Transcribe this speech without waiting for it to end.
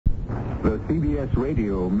The CBS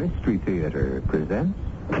Radio Mystery Theater presents...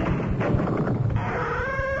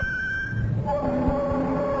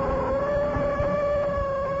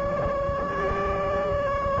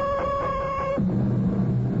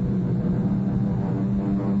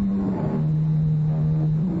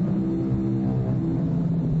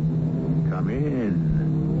 Come in.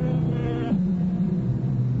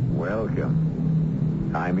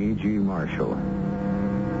 Welcome. I'm E.G. Marshall.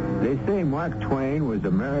 They say Mark Twain was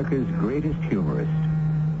America's greatest humorist,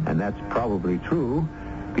 and that's probably true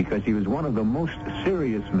because he was one of the most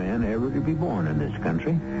serious men ever to be born in this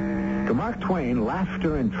country. To Mark Twain,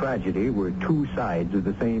 laughter and tragedy were two sides of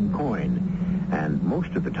the same coin, and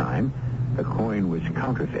most of the time, the coin was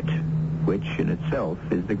counterfeit, which in itself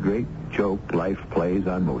is the great joke life plays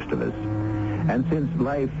on most of us. And since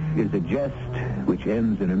life is a jest which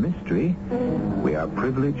ends in a mystery, we are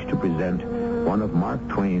privileged to present one of Mark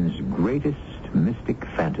Twain's greatest mystic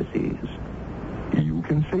fantasies. You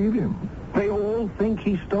can save him. They all think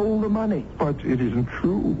he stole the money. But it isn't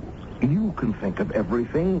true. You can think of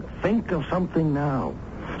everything. Think of something now.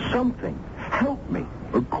 Something. Help me.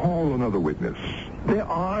 Call another witness. There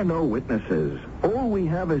are no witnesses. All we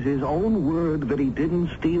have is his own word that he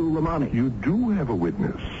didn't steal the money. You do have a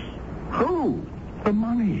witness. Who? The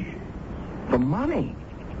money. The money?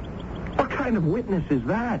 What kind of witness is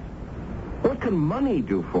that? What can money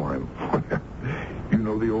do for him? You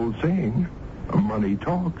know the old saying, money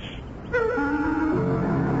talks.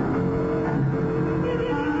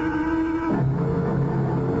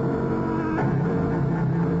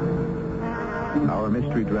 Our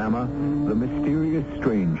mystery drama, The Mysterious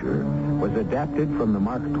Stranger, was adapted from the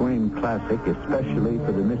Mark Twain classic especially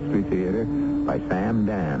for the Mystery Theater by Sam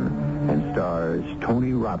Dan and stars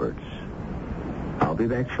Tony Roberts. I'll be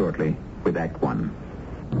back shortly with Act One.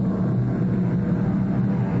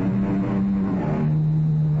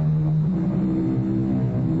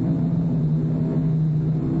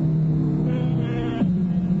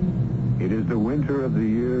 It is the winter of the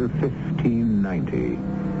year 1590,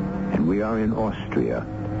 and we are in Austria,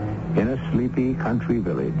 in a sleepy country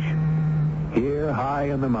village. Here, high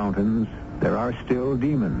in the mountains, there are still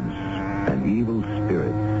demons and evil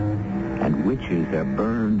spirits, and witches are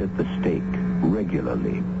burned at the stake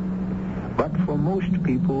regularly. But for most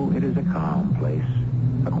people, it is a calm place,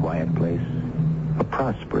 a quiet place, a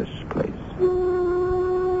prosperous place.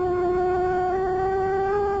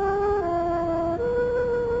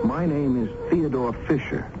 My name is Theodore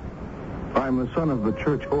Fisher. I'm the son of the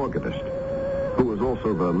church organist, who was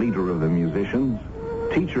also the leader of the musicians,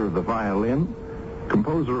 teacher of the violin,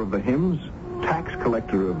 composer of the hymns, tax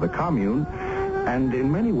collector of the commune, and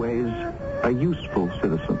in many ways, a useful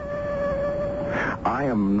citizen. I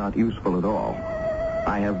am not useful at all.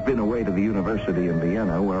 I have been away to the university in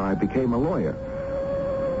Vienna, where I became a lawyer.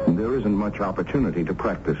 There isn't much opportunity to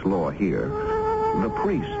practice law here. The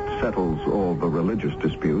priest settles all the religious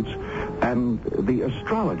disputes, and the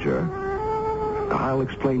astrologer, I'll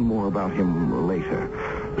explain more about him later,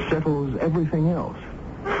 settles everything else.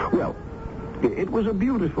 Well, it was a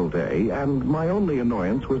beautiful day, and my only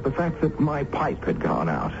annoyance was the fact that my pipe had gone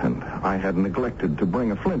out, and I had neglected to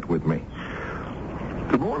bring a flint with me.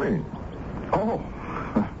 Good morning. Oh,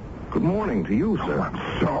 good morning to you, sir. Oh,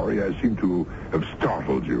 I'm sorry. I seem to have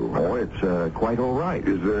startled you. Oh, it's quite all right.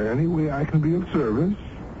 Is there any way I can be of service?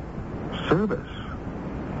 Service?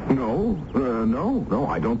 No,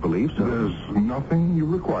 I don't believe so. There's nothing you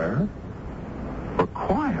require?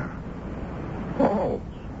 Require? Oh.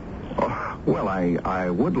 Well, I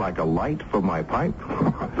would like a light for my pipe.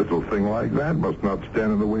 A little thing like that must not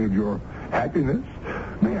stand in the way of your happiness.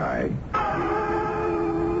 May I?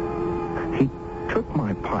 He took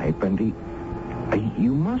my pipe and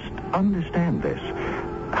you must understand this.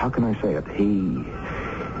 How can I say it?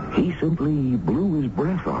 He simply blew his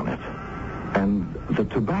breath on it. And the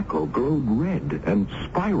tobacco glowed red, and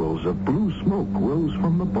spirals of blue smoke rose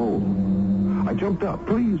from the bowl. I jumped up.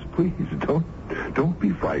 Please, don't be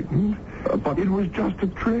frightened. But it was just a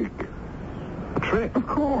trick. A trick? Of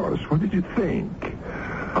course. What did you think?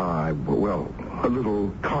 Well, a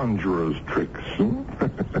little conjurer's tricks.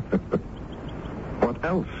 What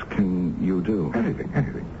else can you do? Anything.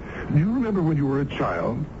 Do you remember when you were a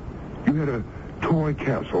child? You had a toy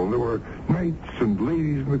castle. There were knights and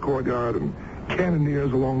ladies in the courtyard and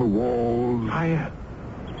cannoneers along the walls.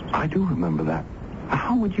 I do remember that.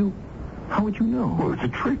 How would you know? Well, it's a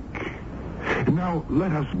trick. Now,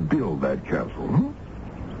 let us build that castle,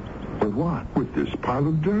 With what? With this pile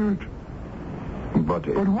of dirt. But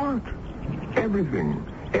what? Everything,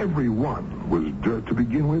 everyone was dirt to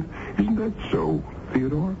begin with. Isn't that so,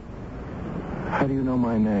 Theodore? How do you know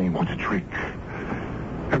my name? What's a trick?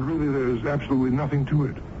 And really, there's absolutely nothing to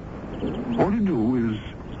it. All you do is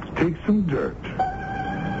take some dirt.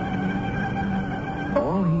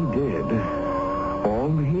 All he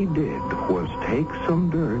did was take some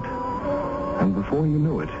dirt, and before you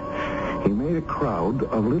knew it, he made a crowd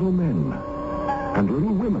of little men and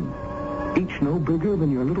little women, each no bigger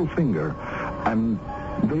than your little finger, and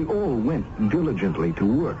they all went diligently to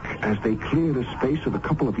work as they cleared a space of a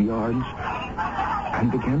couple of yards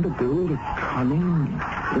and began to build a cunning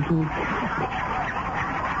little castle.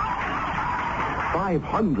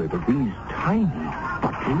 500 of these tiny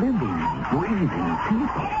but living, breathing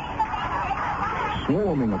people,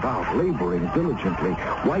 swarming about, laboring diligently,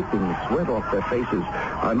 wiping the sweat off their faces.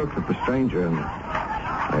 I looked at the stranger and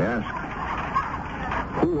I asked,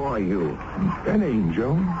 "Who are you?" An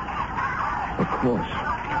angel. Of course.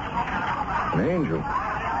 An angel.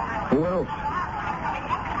 Who else?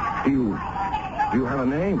 Do you have a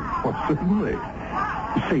name? Well, certainly.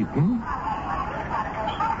 Satan.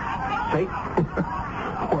 Satan?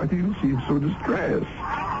 Why do you seem so distressed?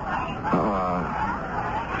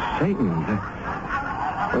 Satan.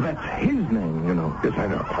 Well, that's his name, you know. Yes, I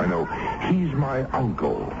know. He's my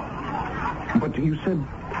uncle. But you said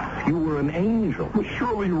you were an angel. Well,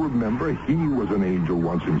 surely you remember he was an angel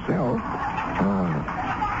once himself.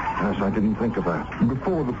 Yes, I didn't think of that.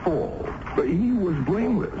 Before the fall. But he was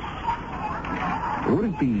blameless. Would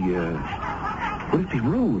it be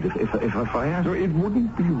rude if I asked? No, it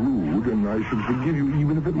wouldn't be rude, and I should forgive you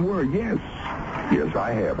even if it were. Yes,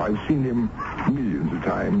 I have. I've seen him millions of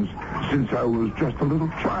times since I was just a little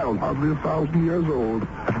child, hardly 1,000 years old.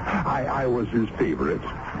 I was his favorite.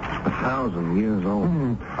 1,000 years old?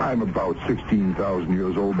 I'm about 16,000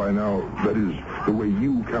 years old by now. That is the way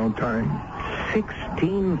you count time.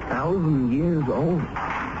 16,000 years old?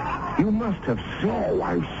 You must have seen... Oh,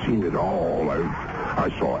 I've seen it all. I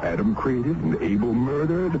saw Adam created and Abel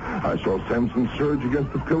murdered. I saw Samson surge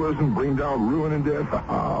against the pillars and bring down ruin and death.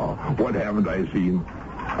 Oh, what haven't I seen?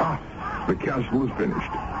 The castle is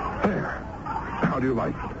finished. There. How do you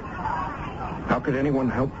like it? How could anyone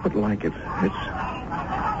help but like it? It's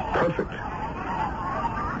perfect.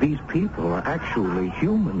 These people are actually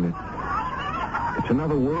human. It's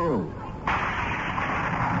another world.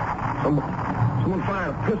 Someone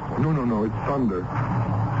fired a pistol. No, it's thunder.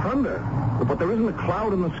 Thunder? But there isn't a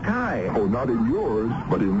cloud in the sky. Oh, not in yours,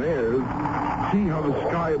 but in theirs. See how the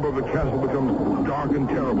sky above the castle becomes dark and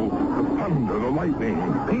terrible. The thunder, the lightning.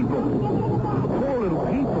 People. Poor little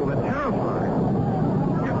people. They're terrified.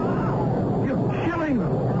 You're killing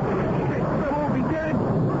them. They'll all be dead.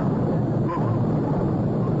 Look.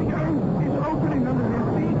 The earth is opening under their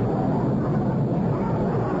feet.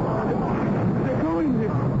 They're going.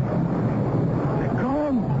 They're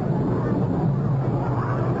gone.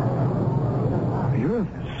 The earth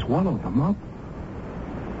has swallowed them up.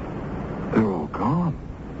 They're all gone.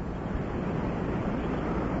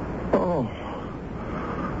 Oh,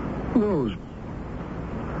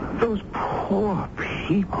 those poor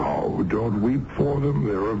people. Oh, don't weep for them.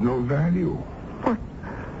 They're of no value. But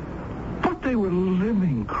they were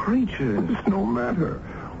living creatures. It's no matter.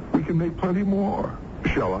 We can make plenty more.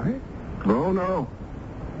 Shall I? Oh, no.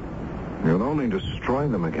 You'll only destroy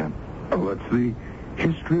them again. Oh, that's the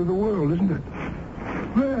history of the world, isn't it?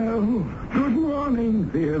 Well, good morning,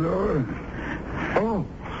 Theodore. Oh.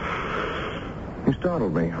 You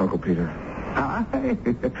startled me, Uncle Peter.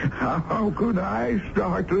 How could I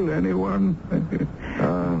startle anyone?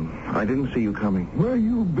 I didn't see you coming. Were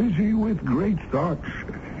you busy with great thoughts?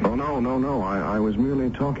 Oh, no. I was merely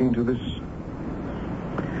talking to this...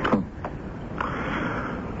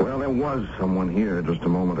 Well, there was someone here just a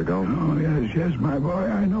moment ago. Oh, yes, my boy.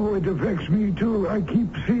 I know it affects me, too. I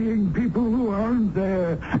keep seeing people who aren't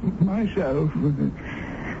there myself.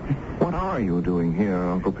 What are you doing here,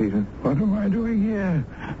 Uncle Peter? What am I doing here?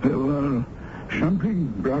 Well, something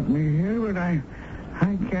brought me here, but I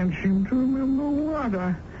can't seem to remember what.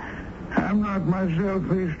 I'm not myself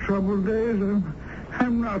these troubled days.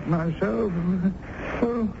 I'm not myself.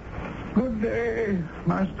 Well, good day,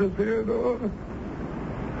 Master Theodore.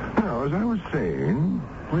 Now, as I was saying,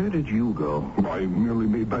 where did you go? I merely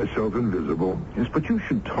made myself invisible. Yes, but you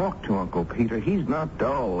should talk to Uncle Peter. He's not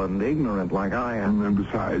dull and ignorant like I am. And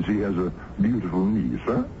besides, he has a beautiful niece,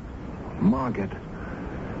 huh? Margaret.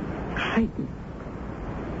 Satan.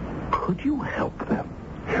 Could you help them?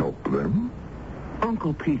 Help them?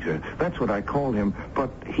 Uncle Peter. That's what I called him.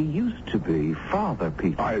 But he used to be Father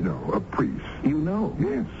Peter. I know, a priest. You know?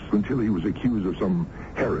 Yes, until he was accused of some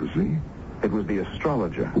heresy. It was the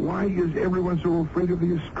astrologer. Why is everyone so afraid of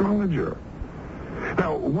the astrologer?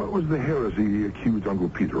 Now, what was the heresy he accused Uncle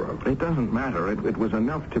Peter of? It doesn't matter. It was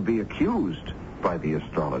enough to be accused. by the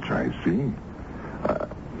astrologer. I see.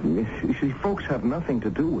 You see, folks have nothing to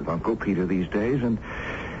do with Uncle Peter these days, and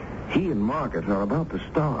he and Margaret are about to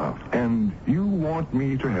starve. And you want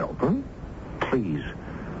me to help him? Please.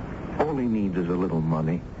 All he needs is a little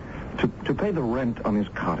money to pay the rent on his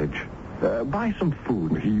cottage. Buy some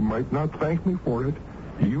food. He might not thank me for it.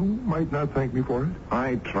 You might not thank me for it.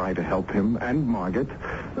 I try to help him and Margaret,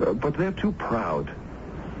 but they're too proud.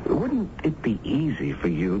 Wouldn't it be easy for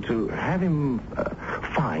you to have him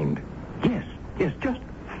find, yes, just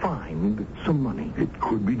find some money? It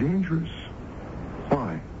could be dangerous.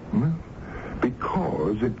 Why? Well,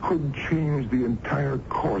 because it could change the entire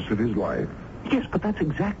course of his life. Yes, but that's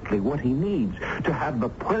exactly what he needs, to have the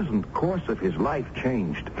present course of his life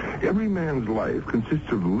changed. Every man's life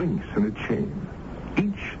consists of links in a chain.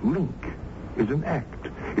 Each link is an act.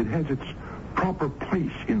 It has its proper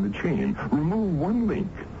place in the chain. Remove one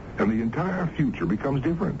link, and the entire future becomes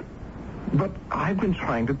different. But I've been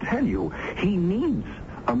trying to tell you, he needs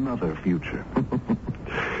another future.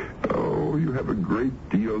 Oh, you have a great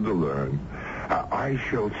deal to learn. I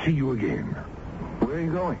shall see you again. Where are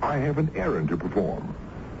you going? I have an errand to perform.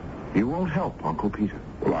 You won't help, Uncle Peter.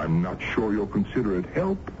 Well, I'm not sure you'll consider it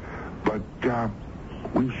help, but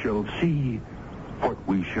we shall see what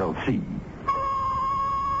we shall see.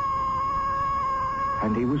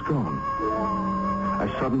 And he was gone.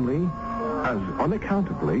 As suddenly, as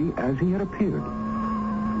unaccountably as he had appeared.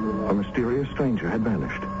 A mysterious stranger had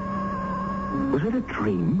vanished. Was it a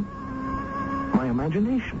dream? My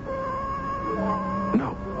imagination?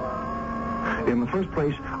 No. In the first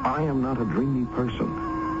place, I am not a dreamy person.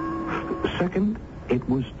 Second, it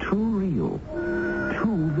was too real,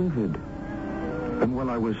 too vivid. And while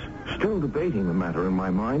I was still debating the matter in my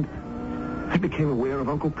mind, I became aware of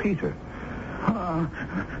Uncle Peter.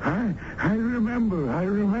 I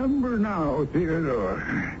remember now, Theodore.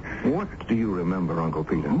 What do you remember, Uncle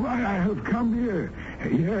Peter? Why, I have come here.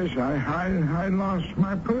 Yes, I lost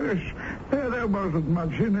my purse. There wasn't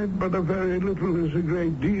much in it, but a very little is a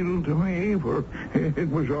great deal to me, for it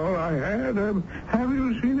was all I had. Have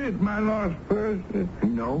you seen it, my lost purse?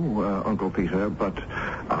 No, Uncle Peter, but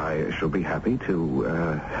I shall be happy to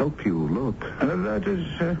help you look. That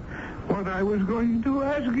is what I was going to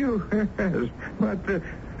ask you. But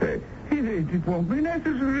it won't be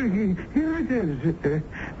necessary. Here it is.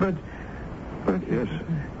 But yes.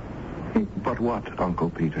 But what, Uncle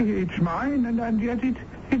Peter? It's mine, and yet it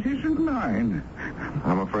isn't mine.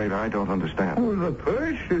 I'm afraid I don't understand. Oh, the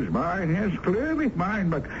purse is mine, yes, clearly mine,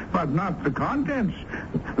 but not the contents.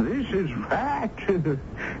 This is fat.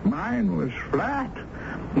 Mine was flat.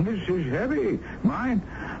 This is heavy. Mine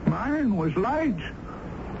was light.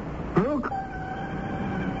 Look.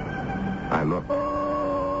 I looked,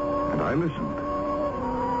 and I listened.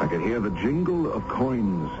 I could hear the jingle of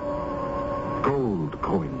coins, gold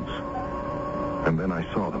coins. And then I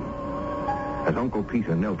saw them, as Uncle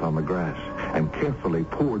Peter knelt on the grass and carefully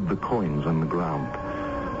poured the coins on the ground.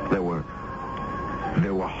 There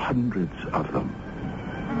were hundreds of them.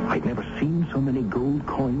 I'd never seen so many gold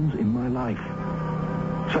coins in my life.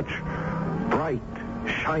 Such bright,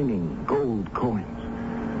 shining gold coins.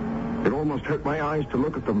 It almost hurt my eyes to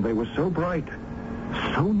look at them. They were so bright,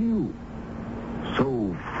 so new,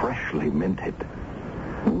 so freshly minted.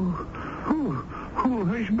 Who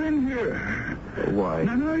has been here? Why?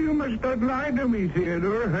 No, you must not lie to me,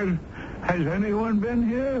 Theodore. Has anyone been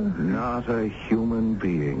here? Not a human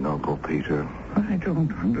being, Uncle Peter. I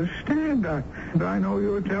don't understand. I know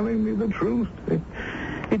you're telling me the truth.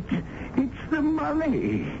 It's the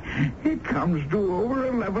money. It comes to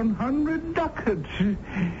over 1,100 ducats.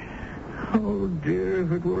 Oh, dear,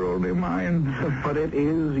 if it were only mine. But it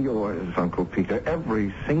is yours, Uncle Peter,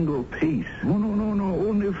 every single piece. No.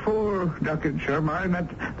 Only 4 ducats are mine.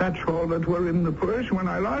 That's all that were in the purse when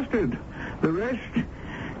I lost it. The rest,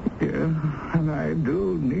 yeah, and I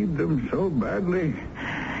do need them so badly.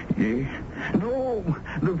 Yeah. No,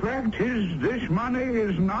 the fact is, this money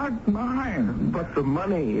is not mine. But the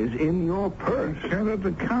money is in your purse. I cannot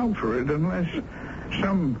account for it unless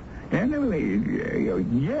some enemy.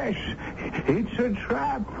 Yes, it's a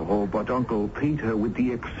trap. Oh, but Uncle Peter, with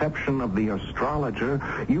the exception of the astrologer,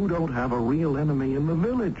 you don't have a real enemy in the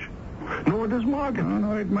village. Nor does Margaret.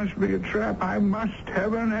 No, it must be a trap. I must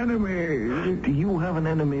have an enemy. Do you have an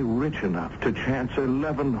enemy rich enough to chance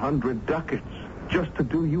 1,100 ducats just to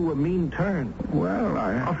do you a mean turn? Well,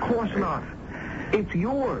 Of course not. It's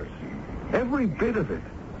yours. Every bit of it.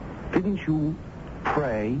 Didn't you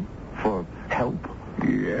pray for help?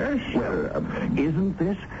 Yes. Well, isn't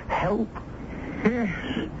this help? Yes.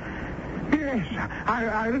 Yes,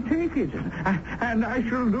 I'll take it, and I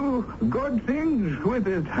shall do good things with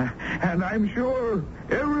it, and I'm sure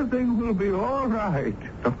everything will be all right.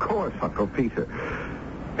 Of course, Uncle Peter.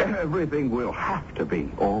 Everything will have to be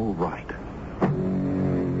all right.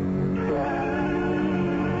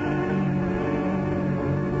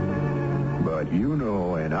 But you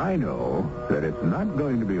know and I know that it's not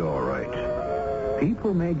going to be all right.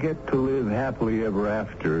 People may get to live happily ever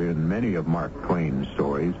after in many of Mark Twain's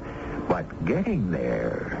stories, but getting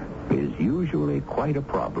there is usually quite a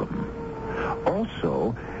problem.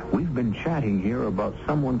 Also, we've been chatting here about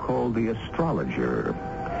someone called the astrologer.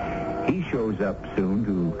 He shows up soon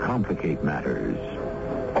to complicate matters.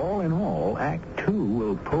 All in all, Act 2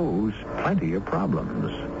 will pose plenty of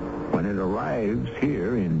problems when it arrives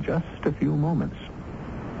here in just a few moments.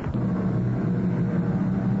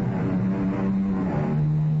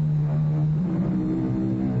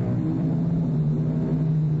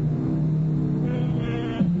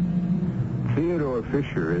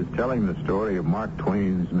 Fisher is telling the story of Mark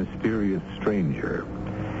Twain's mysterious stranger.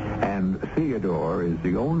 And Theodore is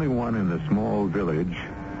the only one in the small village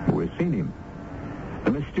who has seen him.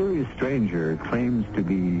 The mysterious stranger claims to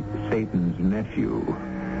be Satan's nephew.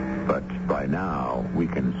 But by now, we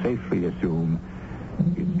can safely assume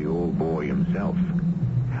it's the old boy himself.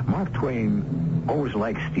 Mark Twain always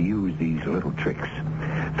likes to use these little tricks.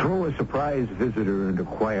 Throw a surprise visitor into a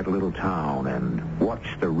quiet little town and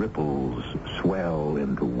watch the ripples swell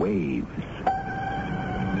into waves.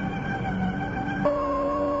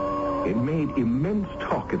 It made immense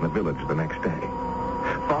talk in the village the next day.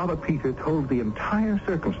 Father Peter told the entire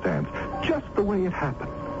circumstance just the way it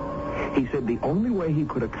happened. He said the only way he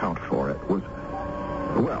could account for it was,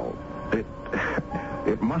 well,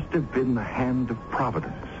 it must have been the hand of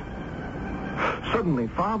Providence. Suddenly,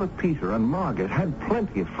 Father Peter and Margaret had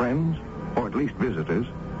plenty of friends, or at least visitors.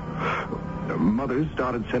 Mothers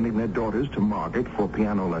started sending their daughters to Margaret for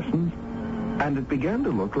piano lessons, and it began to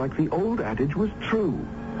look like the old adage was true.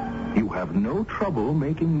 You have no trouble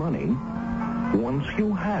making money once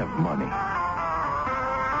you have money.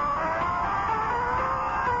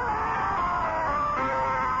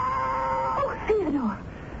 Oh, Theodore,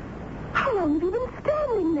 how long have you been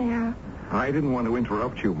standing there? I didn't want to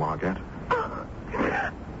interrupt you, Margaret.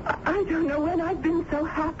 I don't know when I've been so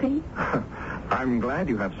happy. I'm glad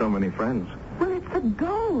you have so many friends. Well, it's the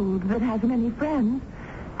gold that has many friends.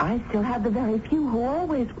 I still have the very few who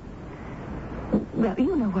always... Well,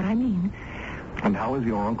 you know what I mean. And how is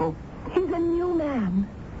your uncle? He's a new man.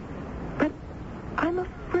 But I'm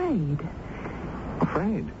afraid.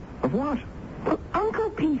 Afraid? Of what? Well, Uncle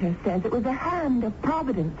Peter says it was the hand of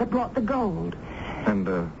Providence that brought the gold. And,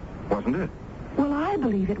 wasn't it? Well, I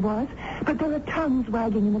believe it was, but there are tongues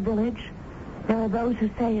wagging in the village. There are those who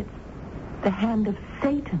say it's the hand of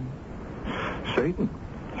Satan. Satan?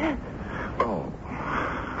 Yes. Oh,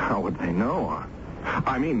 how would they know?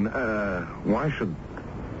 I mean, why should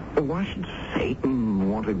Satan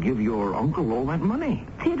want to give your uncle all that money?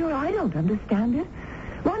 Theodore, I don't understand it.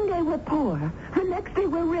 One day we're poor, the next day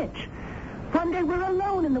we're rich. One day we're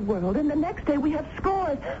alone in the world, and the next day we have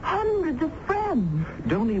scores, hundreds of friends.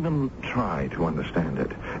 Don't even try to understand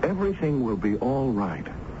it. Everything will be all right.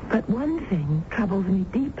 But one thing troubles me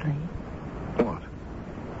deeply. What?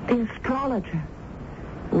 The astrologer.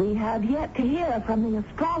 We have yet to hear from the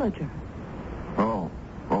astrologer. Oh,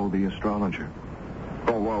 the astrologer.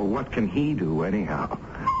 Oh, well, what can he do anyhow?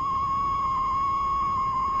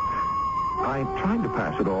 I tried to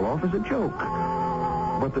pass it all off as a joke.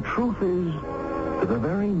 But the truth is, the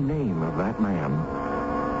very name of that man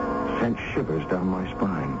sent shivers down my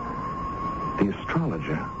spine. The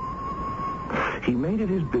astrologer. He made it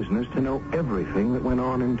his business to know everything that went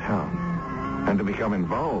on in town, and to become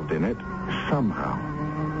involved in it somehow.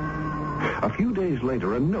 A few days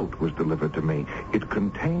later, a note was delivered to me. It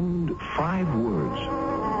contained 5 words.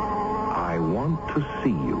 I want to see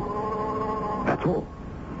you. That's all.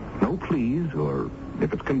 No please, or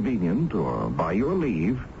if it's convenient, or by your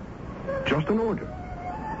leave. Just an order.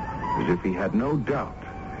 As if he had no doubt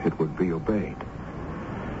it would be obeyed.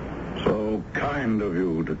 So kind of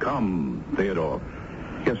you to come, Theodore.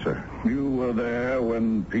 Yes, sir. You were there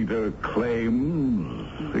when Peter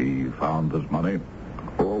claims he found this money?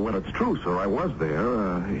 Oh, well, it's true, sir. I was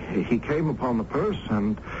there. He came upon the purse,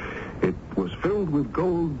 and it was filled with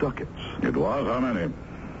gold ducats. It was? How many?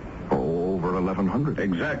 Oh, over 1,100.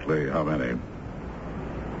 Exactly how many?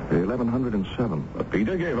 1,107. But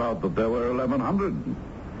Peter gave out that there were 1,100.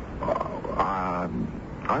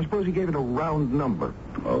 I suppose he gave it a round number.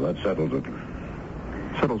 Oh, that settles it.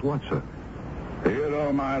 Settles what, sir?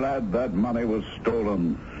 Theodore, my lad, that money was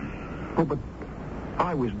stolen. Oh, but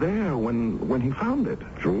I was there when he found it.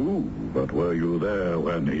 True, but were you there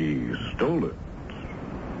when he stole it?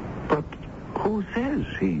 But who says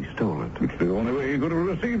he stole it? It's the only way he could have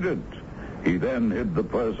received it. He then hid the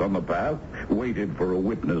purse on the path, waited for a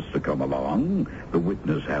witness to come along. The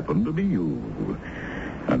witness happened to be you.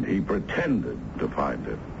 And he pretended to find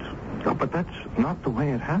it. Oh, but that's not the way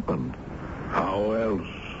it happened. How else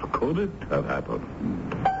could it have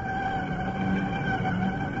happened?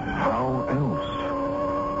 How else?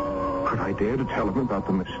 Could I dare to tell him about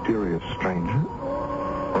the mysterious stranger?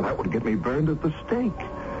 Well, that would get me burned at the stake.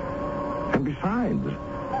 And besides,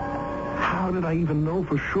 how did I even know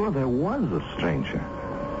for sure there was a stranger?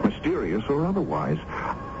 Mysterious or otherwise.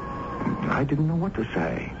 I didn't know what to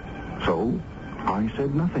say. So I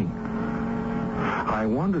said nothing. I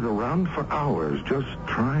wandered around for hours just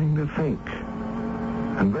trying to think.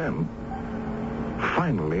 And then,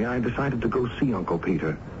 finally, I decided to go see Uncle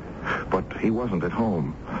Peter. But he wasn't at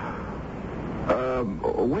home.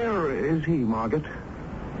 Where is he, Margaret?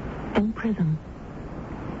 In prison.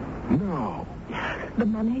 No. The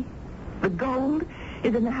money, the gold,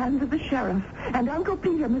 is in the hands of the sheriff, and Uncle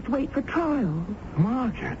Peter must wait for trial.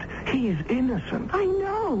 Margaret, he is innocent. I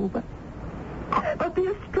know, but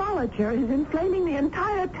the astrologer is inflaming the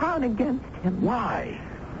entire town against him. Why?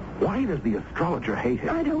 Why does the astrologer hate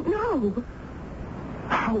him? I don't know.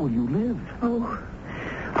 How will you live? Oh,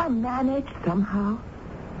 I'll manage somehow.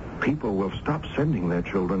 People will stop sending their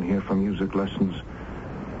children here for music lessons.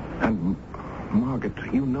 And, Margaret,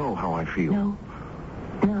 you know how I feel.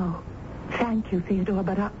 No. Thank you, Theodore,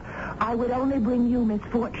 but I would only bring you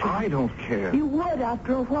misfortune. I don't care. You would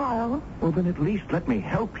after a while. Well, then at least let me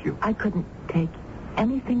help you. I couldn't take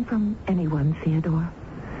anything from anyone, Theodore.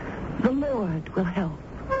 The Lord will help.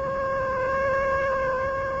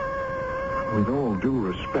 With all due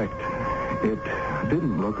respect, it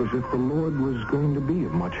didn't look as if the Lord was going to be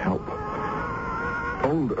of much help.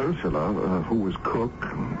 Old Ursula, who was cook,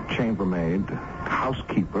 chambermaid,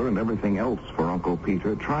 housekeeper, and everything else for Uncle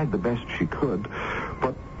Peter, tried the best she could,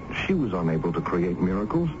 but she was unable to create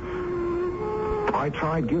miracles. I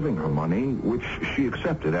tried giving her money, which she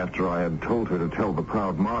accepted after I had told her to tell the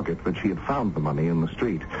proud Margaret that she had found the money in the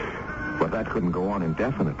street. But that couldn't go on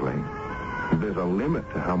indefinitely. There's a limit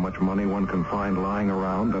to how much money one can find lying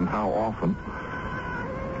around and how often.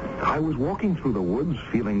 I was walking through the woods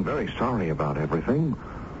feeling very sorry about everything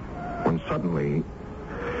when suddenly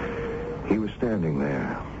he was standing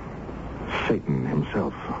there, Satan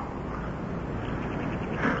himself.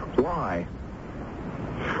 Why?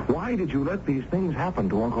 Why did you let these things happen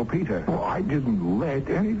to Uncle Peter? Well, I didn't let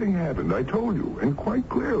anything happen. I told you, and quite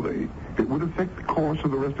clearly, it would affect the course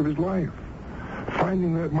of the rest of his life.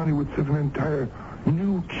 Finding that money would set an entire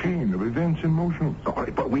new chain of events in motion. All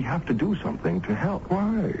right, but we have to do something to help.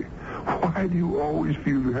 Why? Why do you always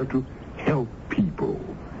feel you have to help people?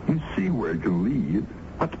 You see where it can lead.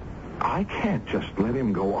 But I can't just let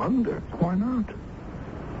him go under. Why not?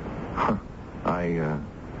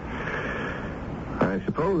 I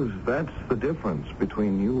suppose that's the difference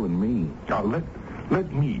between you and me. Now,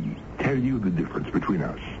 let me tell you the difference between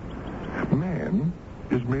us. Man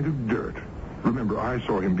is made of dirt. Remember, I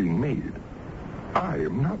saw him being made. I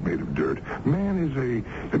am not made of dirt. Man is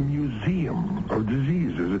a museum of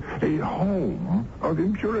diseases, a home of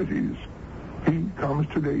impurities. He comes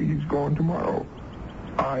today, he's gone tomorrow.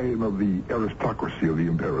 I am of the aristocracy of the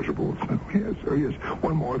imperishables. Yes.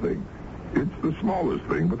 One more thing. It's the smallest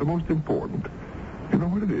thing, but the most important. You know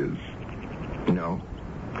what it is? No.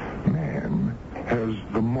 Man has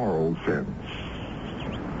the moral sense.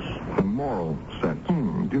 The moral sense?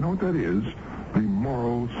 Do you know what that is? The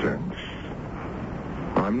moral sense.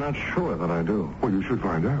 I'm not sure that I do. Well, you should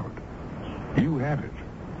find out. You have it.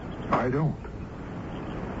 I don't.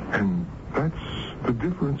 And that's the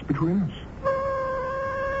difference between us.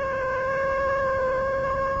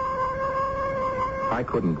 I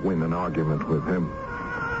couldn't win an argument with him.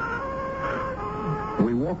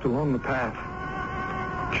 We walked along the path,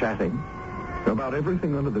 chatting about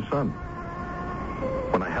everything under the sun,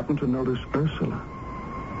 when I happened to notice Ursula.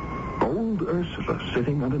 Old Ursula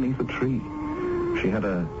sitting underneath a tree. She had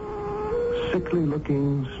a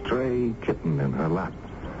sickly-looking stray kitten in her lap.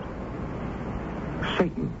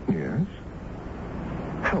 Satan. Yes?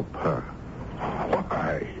 Help her.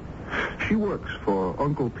 Why? She works for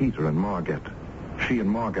Uncle Peter and Margaret. She and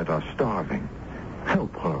Margaret are starving.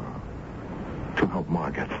 Help her to help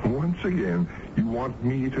Margaret. Once again, you want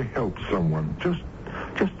me to help someone. Just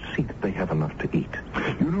see that they have enough to eat.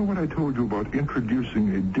 You know what I told you about introducing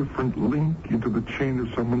a different link into the chain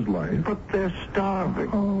of someone's life? But they're starving.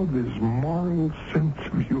 Oh, this moral sense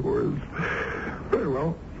of yours. Very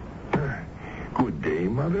well. Good day,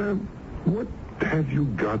 Mother. What have you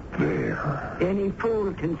got there? Any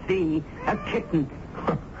fool can see a kitten.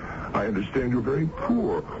 I understand you're very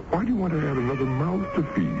poor. Why do you want to add another mouth to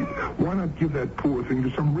feed? Why not give that poor thing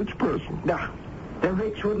to some rich person? No, the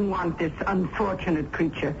rich wouldn't want this unfortunate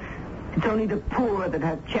creature. It's only the poor that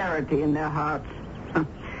have charity in their hearts.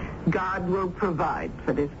 God will provide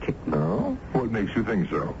for this kitten. Oh? What makes you think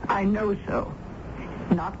so? I know so.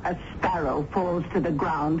 Not a sparrow falls to the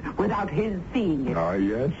ground without his seeing it. Ah,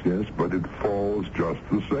 yes, but it falls just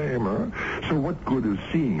the same, huh? So what good is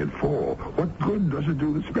seeing it fall? What good does it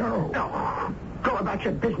do the sparrow? No. Go about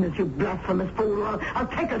your business, you blasphemous fool, or I'll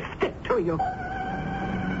take a stick to you.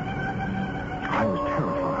 I was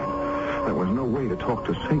terrified. There was no way to talk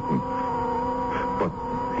to Satan. But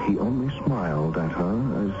he only smiled at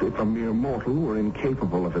her as if a mere mortal were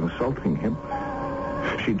incapable of insulting him.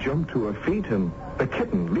 She jumped to her feet and the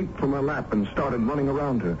kitten leaped from her lap and started running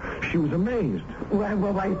around her. She was amazed. Why,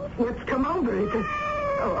 what's come over it?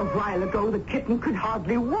 A while ago, the kitten could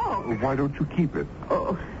hardly walk. Well, why don't you keep it?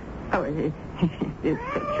 It's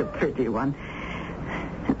such a pretty one.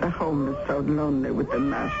 The home is so lonely with the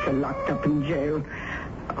master locked up in jail.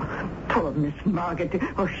 Oh, poor Miss Margaret.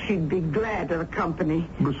 Oh, she'd be glad of the company.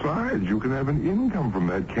 Besides, you can have an income from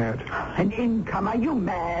that cat. An income? Are you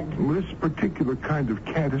mad? This particular kind of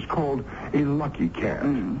cat is called a lucky cat.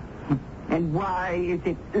 And why is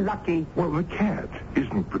it lucky? Well, the cat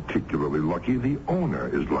isn't particularly lucky. The owner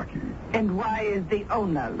is lucky. And why is the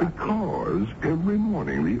owner lucky? Because every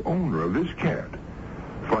morning the owner of this cat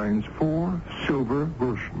finds 4 silver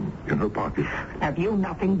groschen in her pocket. Have you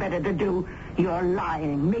nothing better to do? You're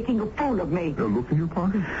lying, making a fool of me. Now look in your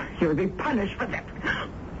pocket. You'll be punished for that.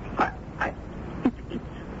 It's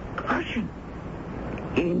groschen.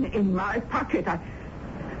 In my pocket, I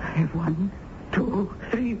have 1, 2,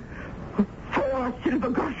 3, 4 silver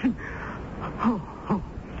groschen. Oh,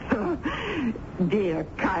 sir, dear,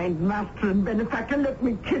 kind master and benefactor, let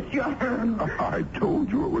me kiss your hand. I told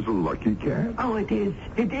you it was a lucky cat. Oh, it is.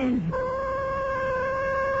 It is.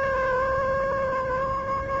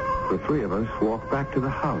 The 3 of us walked back to the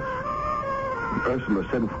house. Ursula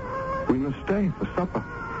said we must stay for supper.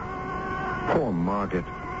 Poor Margaret.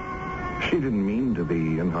 She didn't mean to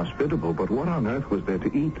be inhospitable, but what on earth was there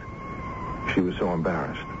to eat? She was so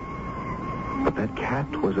embarrassed. But that cat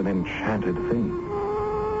was an enchanted thing.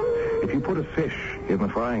 If you put a fish in the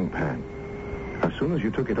frying pan, as soon as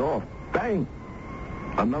you took it off, bang,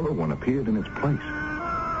 another one appeared in its place.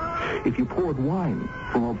 If you poured wine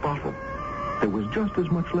from a bottle, there was just as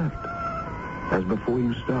much left as before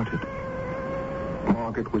you started.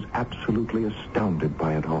 Margaret was absolutely astounded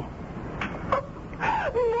by it all.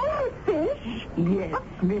 More fish? Yes,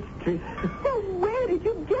 mistress. Well, where did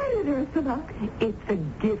you get it, Ursula? It's a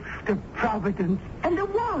gift of Providence. And the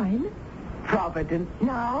wine? Providence.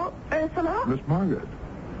 Now, Ursula? Miss Margaret,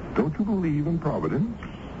 don't you believe in Providence?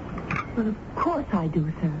 Well, of course I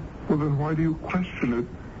do, sir. Well, then why do you question it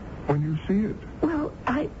when you see it? Well,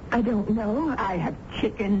 I don't know. I have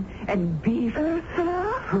chicken and beef.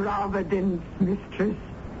 Ursula? Providence, mistress.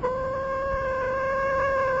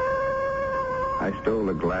 I stole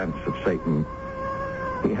a glance at Satan.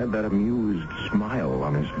 He had that amused smile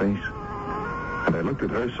on his face. And I looked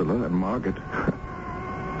at Ursula and Margaret.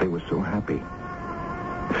 They were so happy.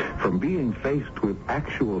 From being faced with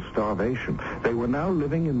actual starvation, they were now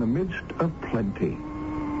living in the midst of plenty.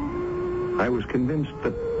 I was convinced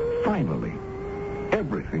that finally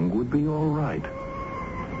everything would be all right.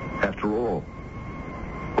 After all,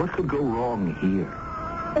 what could go wrong here?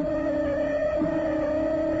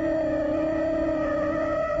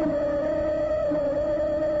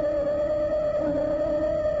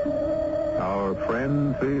 Our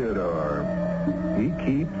friend Theodore. He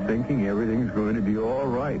keeps thinking everything's going to be all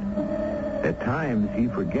right. At times, he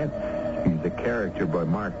forgets he's a character by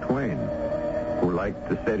Mark Twain, who liked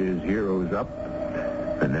to set his heroes up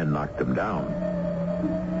and then knock them down.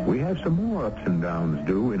 We have some more ups and downs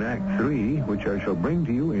due in Act 3, which I shall bring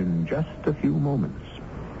to you in just a few moments.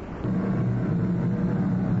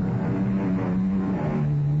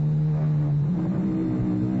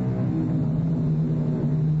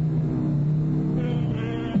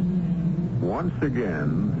 Once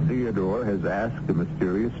again, Theodore has asked the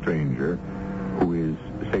mysterious stranger, who is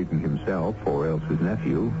Satan himself or else his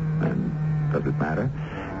nephew, and does it matter,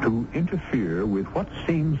 to interfere with what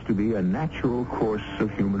seems to be a natural course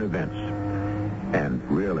of human events. And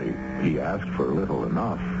really, he asked for little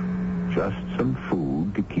enough, just some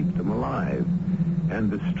food to keep them alive.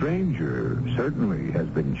 And the stranger certainly has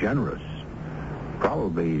been generous,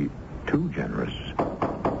 probably too generous.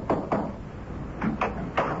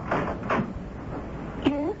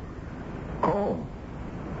 Oh,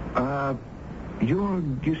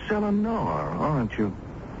 Gisela Nar, aren't you?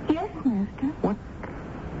 Yes, Master. What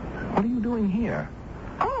are you doing here?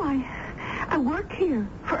 Oh, I work here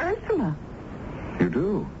for Ursula. You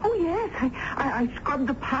do? Oh, yes. I scrub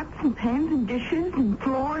the pots and pans and dishes and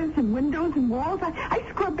floors and windows and walls. I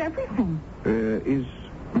scrub everything. Is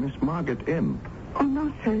Miss Margaret in? Oh,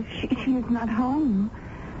 no, sir. She is not home.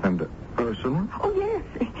 And Ursula? Oh, yes.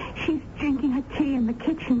 She's drinking her tea in the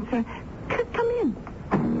kitchen, sir. Come in.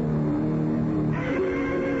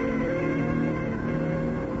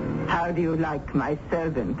 How do you like my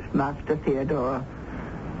servant, Master Theodore?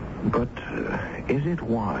 But is it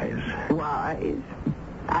wise? Wise.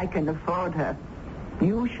 I can afford her.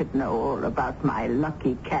 You should know all about my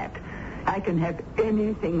lucky cat. I can have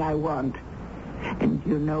anything I want. And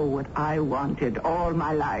you know what I wanted all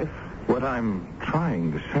my life. What I'm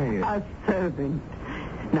trying to say is... A servant.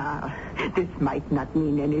 Now, this might not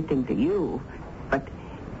mean anything to you, but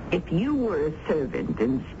if you were a servant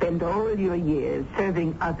and spent all your years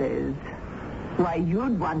serving others, why,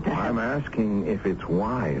 you'd want to have... I'm asking if it's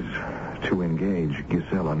wise to engage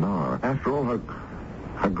Gisela Nar. After all,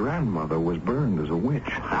 her grandmother was burned as a witch.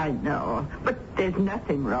 I know, but there's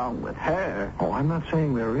nothing wrong with her. Oh, I'm not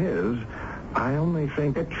saying there is. I only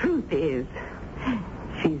think... The truth is,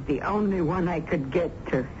 she's the only one I could get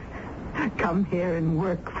to come here and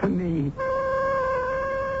work for me.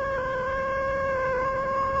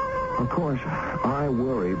 Of course, I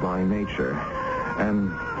worry by nature.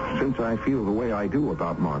 And since I feel the way I do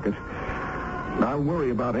about Margaret, I worry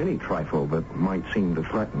about any trifle that might seem to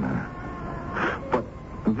threaten her. But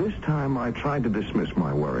this time I tried to dismiss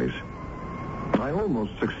my worries. I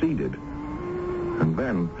almost succeeded. And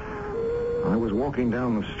then I was walking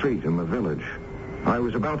down the street in the village. I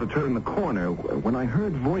was about to turn the corner when I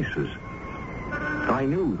heard voices. I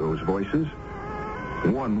knew those voices.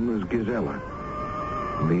 One was Gisela.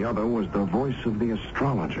 The other was the voice of the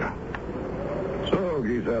astrologer. So,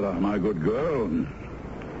 Gisela, my good girl,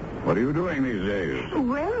 what are you doing these days?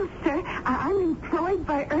 Well, sir, I'm employed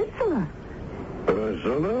by Ursula.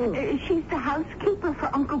 Ursula? She's the housekeeper for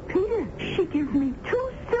Uncle Peter. She gives me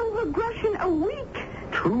 2 silver groschen a week.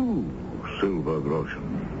 2 silver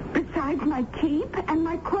groschen. Besides my keep and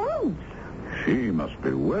my clothes. She must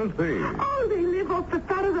be wealthy. Oh, they live off the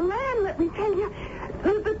fat of the land, let me tell you.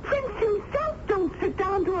 The prince himself don't sit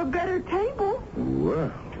down to a better table.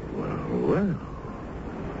 Well.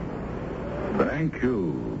 Thank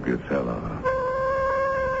you, Gisela.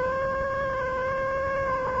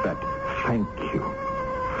 That thank you.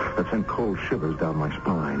 That sent cold shivers down my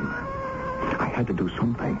spine. I had to do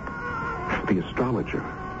something. The astrologer.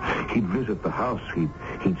 He'd visit the house.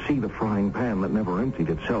 He'd see the frying pan that never emptied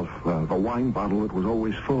itself, the wine bottle that was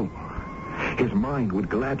always full. His mind would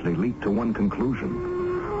gladly leap to one conclusion.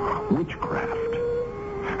 Witchcraft.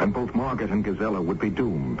 And both Margaret and Gisela would be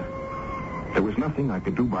doomed. There was nothing I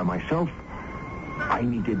could do by myself. I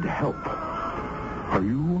needed help. Are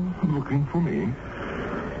you looking for me?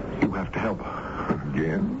 You have to help.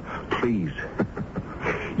 Again? Please.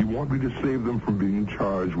 You want me to save them from being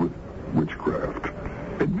charged with witchcraft?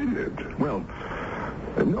 Admit it. Well,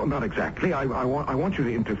 no, not exactly. I want you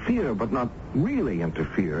to interfere, but not really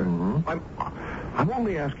interfere. Mm-hmm. I'm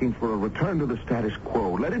only asking for a return to the status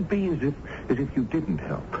quo. Let it be as if you didn't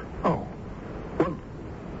help. Oh. Well,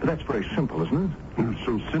 that's very simple, isn't it? It's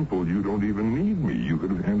so simple you don't even need me. You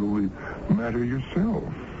could handle the matter yourself.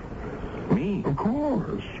 Me? Of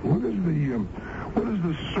course. What is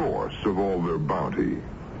the source of all their bounty?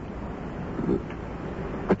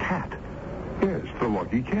 The cat. Yes, the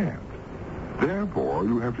lucky cat. Therefore, all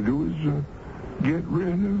you have to do is get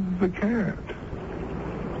rid of the cat.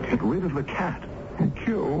 Get rid of the cat? And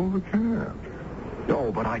kill the cat.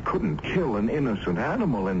 No, but I couldn't kill an innocent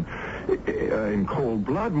animal in cold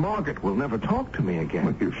blood. Margaret will never talk to me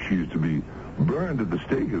again. If she's to be burned at the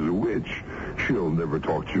stake as a witch, she'll never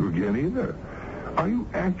talk to you again either. Are you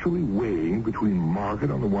actually weighing between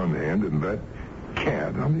Margaret on the one hand and that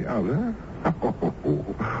cat on the other?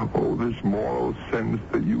 Oh, this moral sense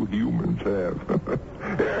that you humans have.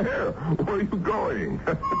 Here, where are you going?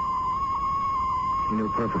 He knew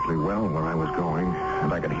perfectly well where I was going,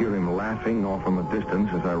 and I could hear him laughing off in the distance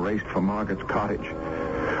as I raced for Margaret's cottage.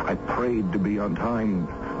 I prayed to be on time,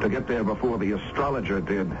 to get there before the astrologer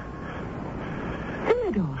did.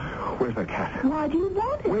 Theodore. Where's the cat? Why do you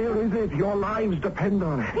want it? Where is it? Your lives depend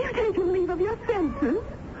on it. You taken leave of your senses?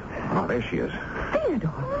 Oh, there she is.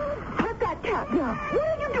 Theodore, put that cat down. What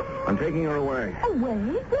are you doing? I'm taking her away.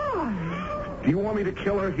 Away? Why? Do you want me to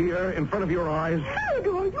kill her here in front of your eyes?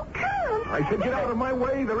 Theodore, you can't. I said get out of my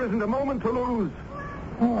way. There isn't a moment to lose.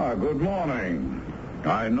 Ah, good morning.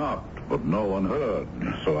 I knocked, but no one heard,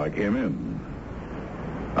 so I came in.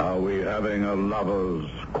 Are we having a lover's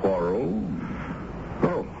quarrel?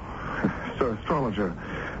 Oh, Sir Astrologer,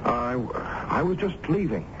 I was just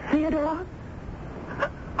leaving. Theodore,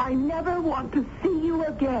 I never want to see you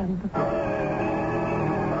again.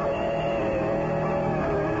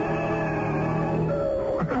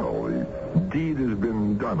 Well, the deed has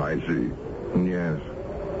been done, I see. Yes,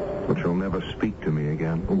 but you'll never speak to me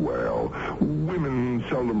again. Well, women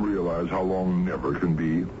seldom realize how long never can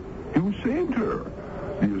be. You saved her.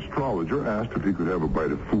 The astrologer asked if he could have a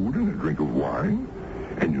bite of food and a drink of wine.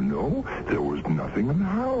 And you know, there was nothing in the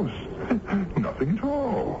house. Nothing at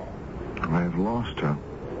all. I've lost her.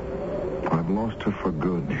 I've lost her for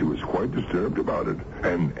good. He was quite disturbed about it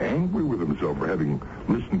and angry with himself for having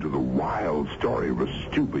listened to the wild story of a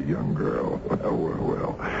stupid young girl.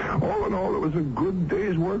 Well. All in all, it was a good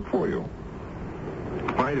day's work for you.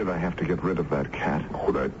 Why did I have to get rid of that cat?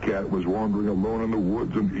 Oh, that cat was wandering alone in the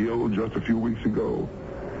woods and ill just a few weeks ago.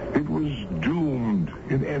 It was doomed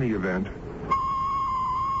in any event.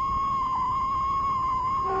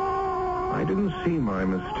 I didn't see my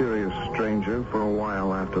mysterious stranger for a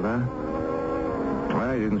while after that.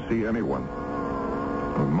 I didn't see anyone.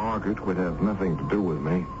 Margaret would have nothing to do with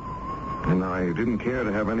me. And I didn't care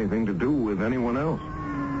to have anything to do with anyone else.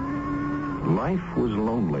 Life was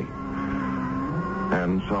lonely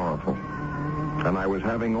and sorrowful. And I was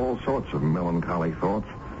having all sorts of melancholy thoughts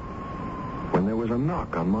when there was a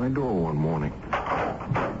knock on my door one morning.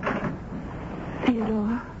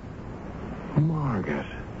 Theodore, Margaret.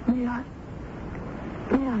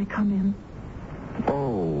 may I come in?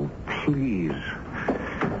 Oh, please.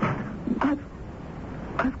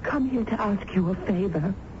 I've come here to ask you a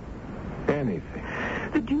favor. Anything.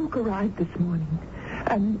 The Duke arrived this morning,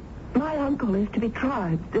 and my uncle is to be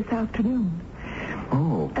tried this afternoon.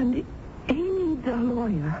 Oh. And he needs a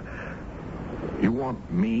lawyer. You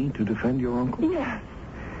want me to defend your uncle? Yes.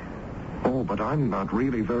 Oh, but I'm not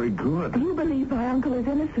really very good. You believe my uncle is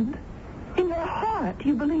innocent. In your heart,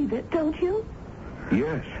 you believe it, don't you?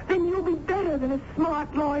 Yes. Then you'll be better than a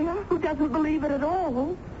smart lawyer who doesn't believe it at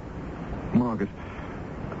all. Margaret,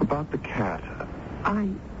 about the cat. I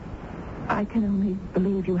can only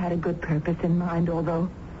believe you had a good purpose in mind, although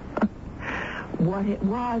what it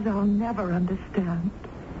was, I'll never understand.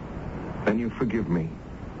 Then you forgive me.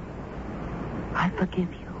 I forgive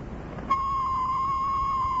you.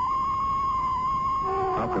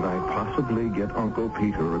 How could I possibly get Uncle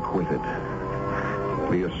Peter acquitted?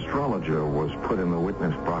 The astrologer was put in the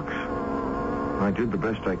witness box. I did the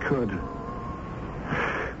best I could.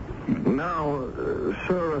 Now,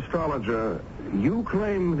 Sir Astrologer, you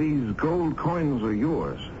claim these gold coins are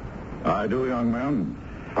yours. I do, young man.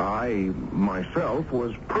 I, myself,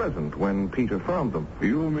 was present when Peter found them.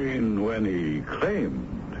 You mean when he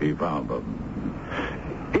claimed he found them?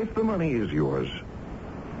 If the money is yours,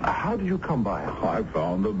 how did you come by it? I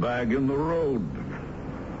found the bag in the road.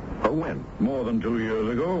 When? More than 2 years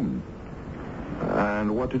ago.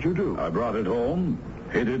 And what did you do? I brought it home,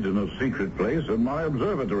 hid it in a secret place in my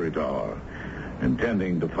observatory tower,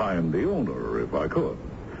 intending to find the owner if I could.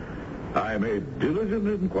 I made diligent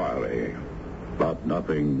inquiry, but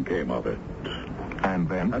nothing came of it. And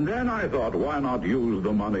then? And then I thought, why not use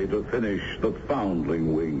the money to finish the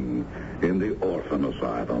foundling wing in the orphan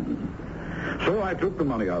asylum? So I took the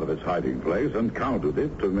money out of its hiding place and counted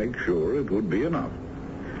it to make sure it would be enough.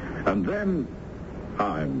 And then,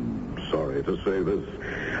 I'm sorry to say this,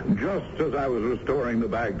 just as I was restoring the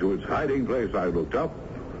bag to its hiding place, I looked up,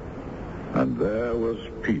 and there was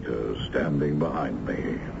Peter standing behind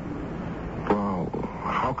me. Well,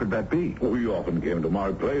 how could that be? He often came to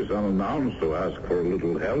my place unannounced to ask for a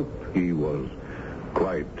little help. He was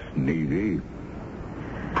quite needy.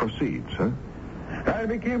 Proceed, sir. I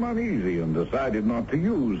became uneasy and decided not to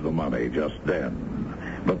use the money just then,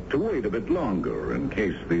 but to wait a bit longer in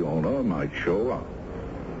case the owner might show up.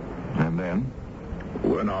 And then?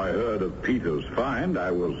 When I heard of Peter's find,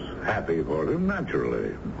 I was happy for him,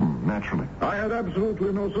 naturally. Naturally. I had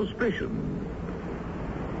absolutely no suspicion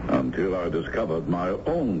until I discovered my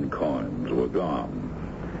own coins were gone.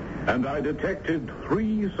 And I detected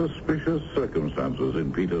 3 suspicious circumstances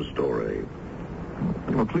in Peter's story.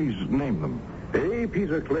 Well, please name them. A,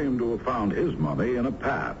 Peter claimed to have found his money in a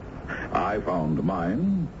path. I found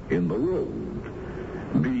mine in the road.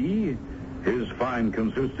 B, his find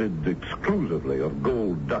consisted exclusively of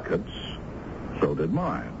gold ducats. So did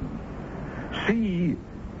mine. C,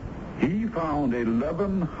 he found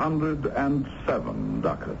 1,107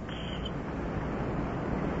 ducats.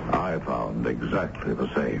 I found exactly the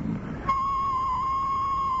same.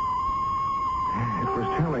 It was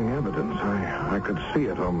telling evidence. I could see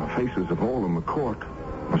it on the faces of all in the court,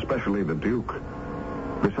 especially the Duke.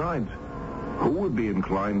 Besides, who would be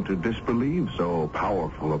inclined to disbelieve so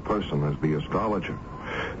powerful a person as the astrologer?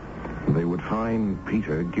 They would find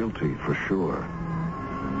Peter guilty for sure.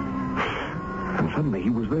 And suddenly he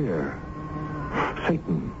was there.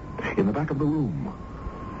 Satan, in the back of the room.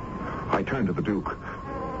 I turned to the Duke.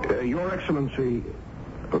 Your Excellency,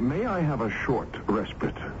 may I have a short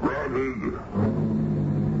respite? Granted.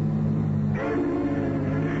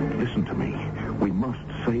 Listen to me. We must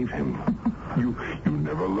save him. You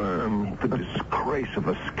never learn. The disgrace of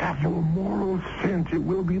the scaffold. Your moral sense, it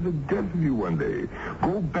will be the death of you one day.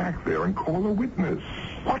 Go back there and call a witness.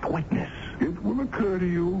 What witness? It will occur to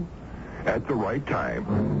you at the right time.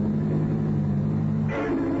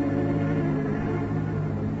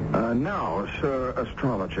 Now, Sir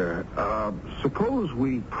Astrologer, suppose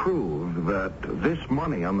we prove that this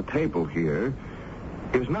money on the table here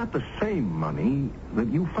is not the same money that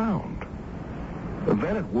you found.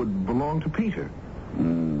 Then it would belong to Peter.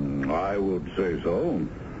 I would say so.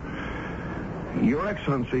 Your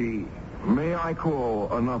Excellency, may I call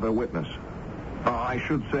another witness? I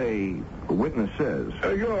should say witnesses.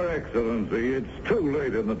 Your Excellency, it's too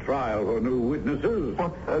late in the trial for new witnesses.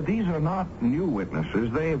 But these are not new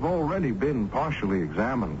witnesses. They've already been partially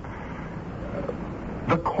examined.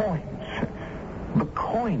 The coins. The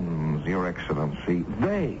coins, Your Excellency,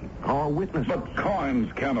 they are witnesses. But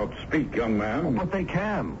coins cannot speak, young man. But they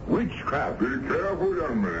can. Witchcraft. Be careful,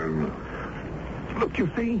 young man. Look, you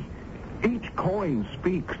see, each coin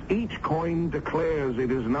speaks. Each coin declares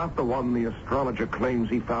it is not the one the astrologer claims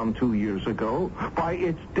he found 2 years ago. By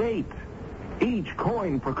its date, each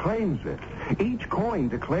coin proclaims it. Each coin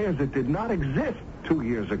declares it did not exist 2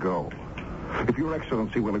 years ago. If Your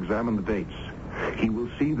Excellency will examine the dates, he will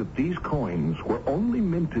see that these coins were only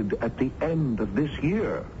minted at the end of this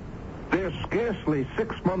year. They're scarcely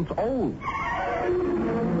 6 months old.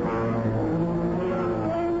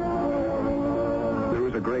 There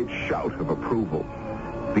was a great shout of approval.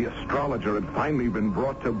 The astrologer had finally been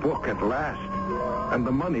brought to book at last, and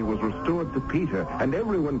the money was restored to Peter, and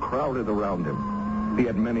everyone crowded around him. He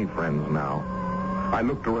had many friends now. I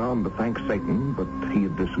looked around to thank Satan, but he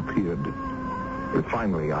had disappeared. And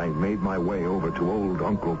finally, I made my way over to old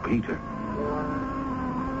Uncle Peter.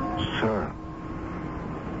 Sir,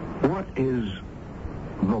 what is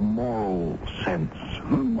the moral sense?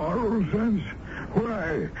 The moral sense?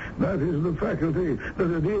 Why, that is the faculty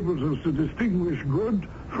that enables us to distinguish good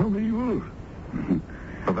from evil.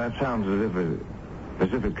 Well, that sounds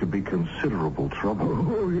as if it could be considerable trouble.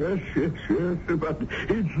 Oh, yes. But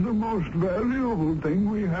it's the most valuable thing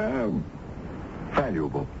we have.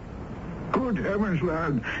 Valuable. Good heavens,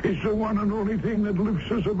 lad, it's the one and only thing that lifts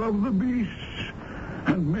us above the beasts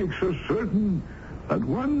and makes us certain that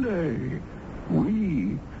one day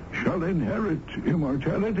we shall inherit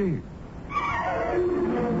immortality.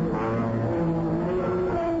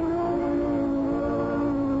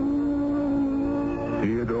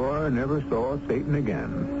 Theodore never saw Satan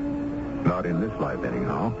again. Not in this life,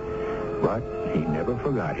 anyhow. But he never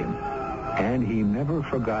forgot him. And he never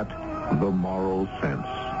forgot the moral sense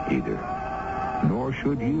either. Nor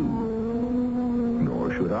should you.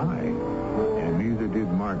 Nor should I. And neither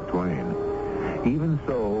did Mark Twain. Even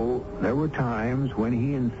so, there were times when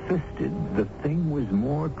he insisted the thing was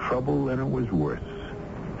more trouble than it was worth.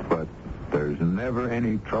 But there's never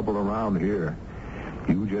any trouble around here.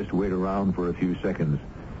 You just wait around for a few seconds,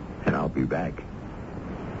 and I'll be back.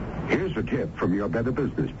 Here's a tip from your Better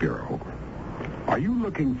Business Bureau. Are you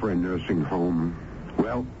looking for a nursing home?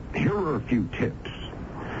 Well, here are a few tips.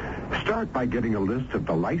 Start by getting a list of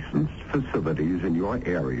the licensed facilities in your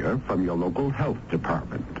area from your local health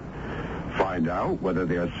department. Find out whether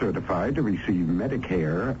they are certified to receive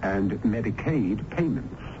Medicare and Medicaid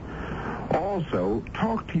payments. Also,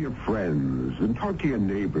 talk to your friends and talk to your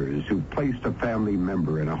neighbors who've placed a family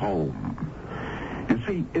member in a home. You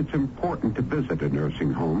see, it's important to visit a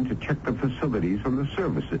nursing home to check the facilities and the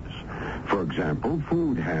services. For example,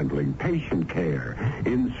 food handling, patient care,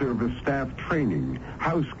 in-service staff training,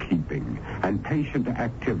 housekeeping, and patient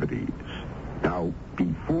activities. Now,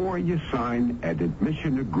 before you sign an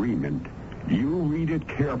admission agreement, you read it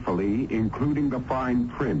carefully, including the fine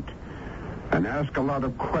print, and ask a lot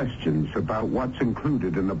of questions about what's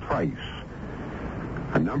included in the price.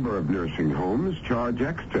 A number of nursing homes charge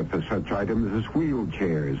extra for such items as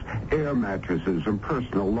wheelchairs, air mattresses, and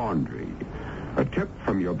personal laundry. A tip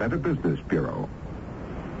from your Better Business Bureau.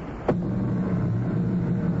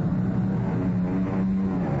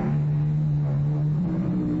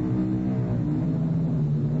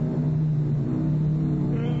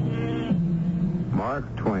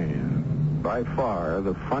 Mark Twain, by far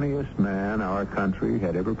the funniest man our country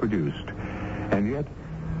had ever produced. And yet,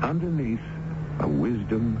 underneath a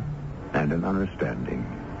wisdom and an understanding.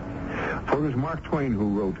 For it was Mark Twain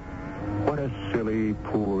who wrote, "What a silly,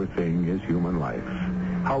 poor thing is human life.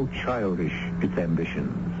 How childish its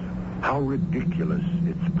ambitions. How ridiculous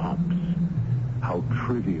its pomps. How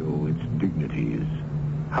trivial its dignities.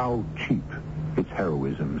 How cheap its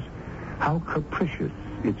heroisms. How capricious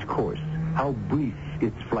its course. How brief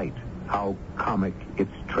its flight. How comic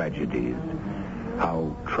its tragedies.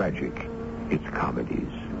 How tragic its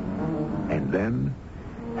comedies." And then,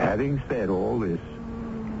 having said all this,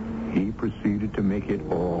 he proceeded to make it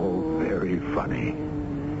all very funny.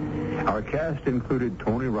 Our cast included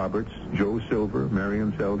Tony Roberts, Joe Silver,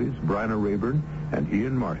 Marion Seldes, Bryna Rayburn, and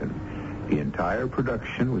Ian Martin. The entire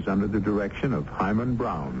production was under the direction of Hyman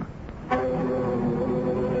Brown.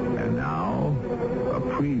 And now, a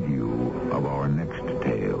preview of our next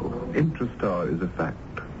tale. Intrastar is a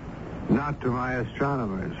fact. Not to my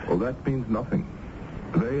astronomers. Well, that means nothing.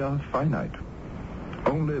 They are finite.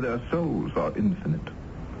 Only their souls are infinite.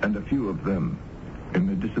 And a few of them, in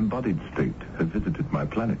a disembodied state, have visited my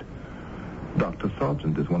planet. Dr.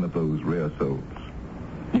 Sargent is one of those rare souls.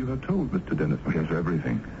 You have told Mr. Dennison. Yes,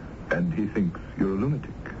 everything. And he thinks you're a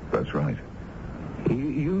lunatic. That's right.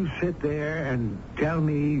 You sit there and tell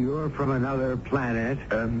me you're from another planet.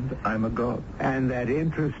 And I'm a god. And that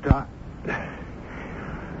Intrastar...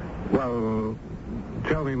 Well,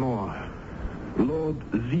 tell me more. Lord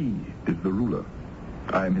Z is the ruler.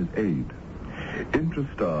 I'm his aide.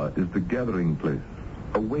 Intrastar is the gathering place,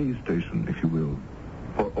 a way station, if you will,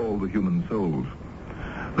 for all the human souls.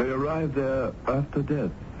 They arrive there after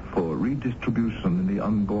death for redistribution in the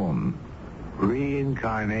unborn.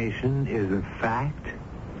 Reincarnation is a fact?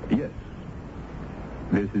 Yes.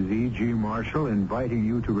 This is E.G. Marshall inviting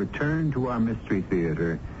you to return to our Mystery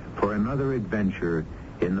Theater for another adventure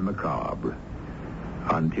in the macabre.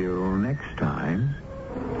 Until next time,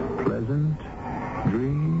 pleasant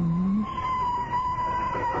dreams.